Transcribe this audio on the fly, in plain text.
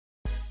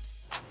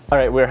All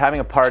right, we're having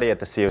a party at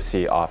the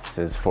COC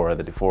offices for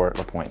the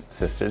Dufour-Lapointe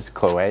sisters,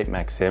 Chloé,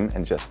 Maxime,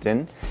 and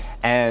Justine.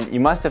 And you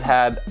must have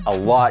had a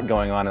lot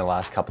going on in the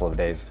last couple of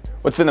days.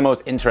 What's been the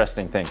most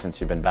interesting thing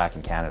since you've been back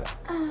in Canada?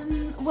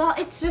 Well,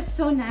 it's just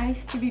so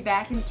nice to be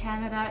back in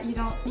Canada. You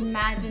don't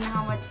imagine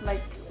how much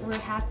we're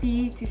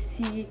happy to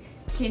see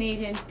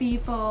Canadian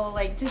people,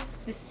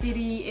 just the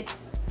city. It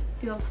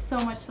feels so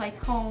much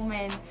like home,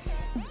 and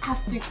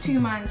after 2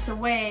 months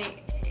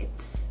away,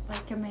 it's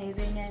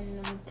amazing,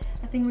 and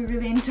I think we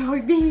really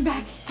enjoy being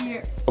back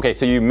here. Okay,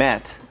 so you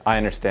met, I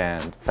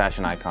understand,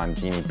 fashion icon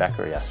Jeannie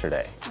Becker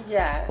yesterday.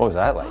 Yeah. What was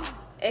that like?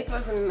 It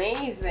was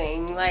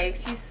amazing.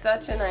 She's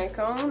such an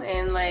icon,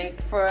 and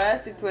for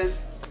us it was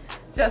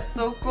just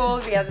so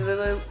cool. We had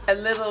a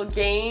little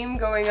game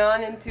going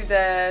on into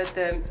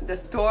the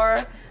store.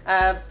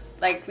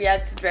 We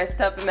had to dress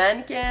up a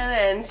mannequin,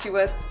 and she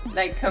was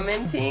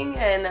commenting,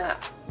 and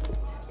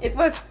it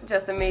was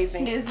just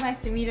amazing. It is nice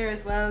to meet her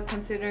as well,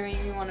 considering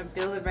we want to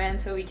build a brand,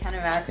 so we kind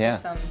of asked her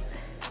some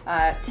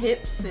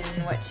tips and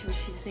what she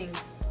think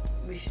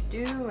we should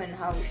do and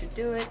how we should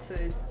do it. So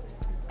it's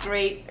a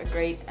great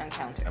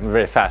encounter. I'm a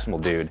very fashionable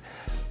dude,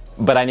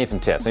 but I need some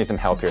tips. I need some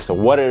help here. So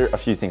what are a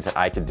few things that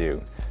I could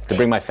do to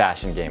bring my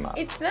fashion game up?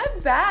 It's not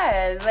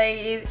bad.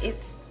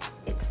 It's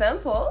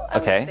simple, I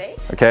would say.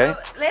 Okay.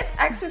 So let's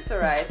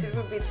accessorize. It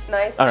would be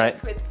nice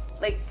with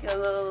a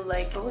little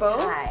bow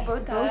tie.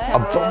 A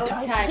bow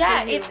tie?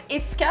 Yeah,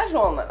 it's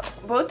casual now.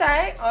 Bow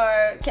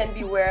tie can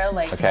be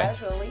worn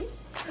casually.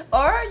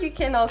 Or you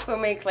can also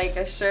make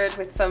a shirt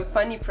with some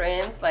funny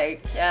prints, I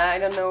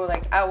don't know,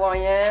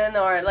 Hawaiian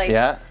or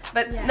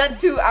but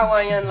not too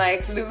Hawaiian,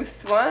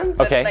 loose one,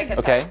 but a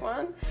tight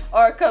one.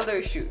 Or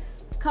color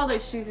shoes. Color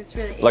shoes is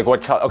really easy.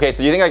 What color? Okay,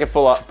 so you think I could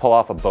pull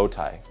off a bow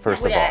tie,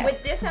 first of all?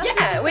 With this outfit?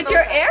 Yeah, with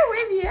your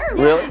wavy hair.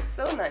 Really? It's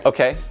so nice.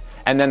 Okay.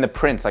 And then the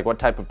prints, what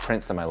type of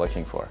prints am I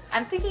looking for?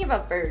 I'm thinking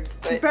about birds,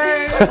 but...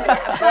 Birds!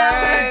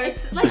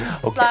 Birds,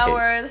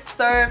 flowers,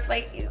 surf,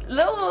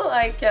 little,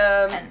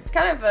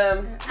 kind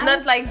of,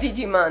 not like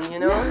Digimon, you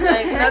know?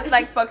 Not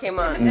like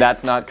Pokemon.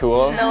 That's not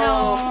cool?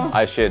 No.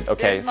 I should,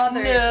 okay. There's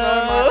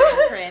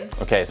modern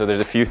prints. Okay, so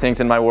there's a few things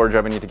in my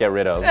wardrobe I need to get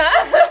rid of.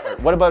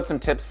 What about some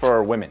tips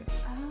for women?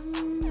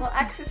 Well,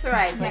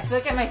 accessorize.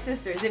 Look at my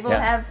sisters. They both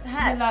have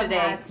hats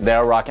today.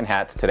 They're rocking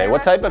hats today.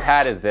 What type of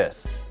hat is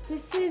this?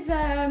 This is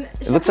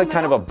it looks like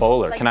kind of a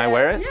bowler. Can I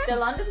wear it? The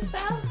London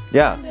style?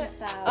 Yeah.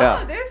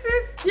 Oh, this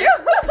is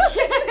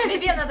cute.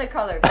 Maybe another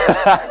color.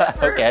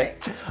 Okay.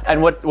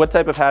 And what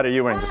type of hat are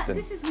you wearing, Justine?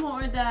 This is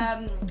more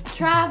the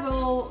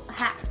travel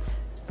hat.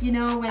 You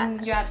know,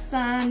 when you have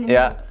sun.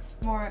 Yeah. It's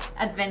more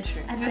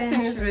adventure.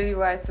 Justine is really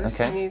wise, so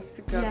she needs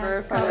to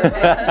cover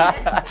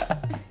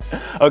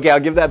Okay, I'll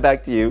give that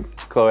back to you,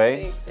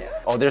 Chloé. Thank you.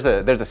 Oh, there's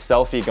a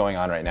selfie going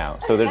on right now.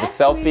 So there's a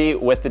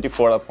selfie with the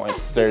Dufour-Lapointe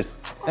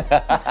sisters.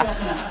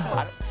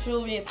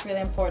 Jewelry is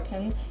really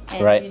important,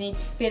 and you need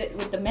to fit it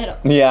with the metal.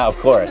 Yeah, of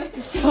course.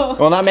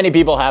 Well, not many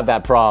people have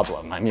that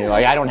problem. I mean,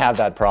 I don't have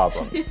that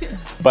problem.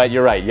 But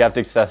you're right. You have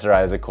to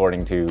accessorize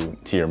according to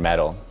your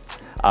metal.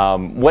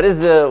 What is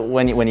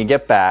when you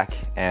get back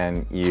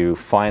and you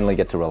finally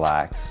get to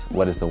relax?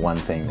 What is the one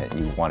thing that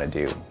you want to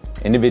do,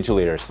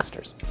 individually or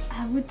sisters?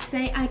 I would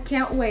say I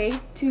can't wait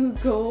to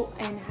go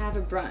and have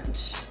a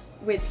brunch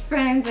with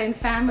friends and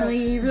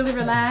family. Really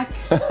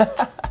relax.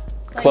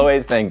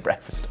 Chloé's saying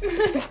breakfast.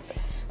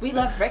 We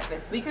love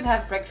breakfast. We could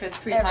have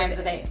breakfast 3 times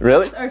a day.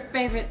 Really? It's our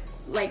favorite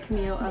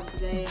meal of the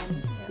day.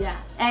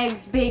 And,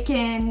 eggs,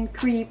 bacon,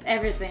 crepe,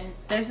 everything.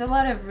 There's a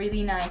lot of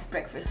really nice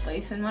breakfast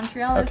places in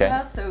Montreal as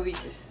well, so we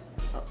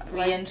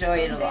enjoy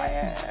it a lot.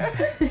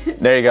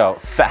 There you go.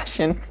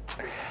 Fashion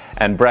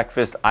and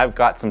breakfast. I've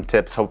got some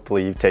tips.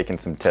 Hopefully you've taken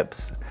some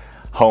tips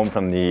home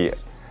from the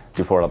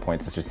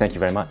Dufour-Lapointe sisters. Thank you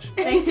very much.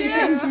 Thank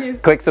you.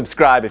 Click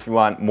subscribe if you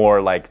want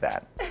more like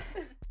that.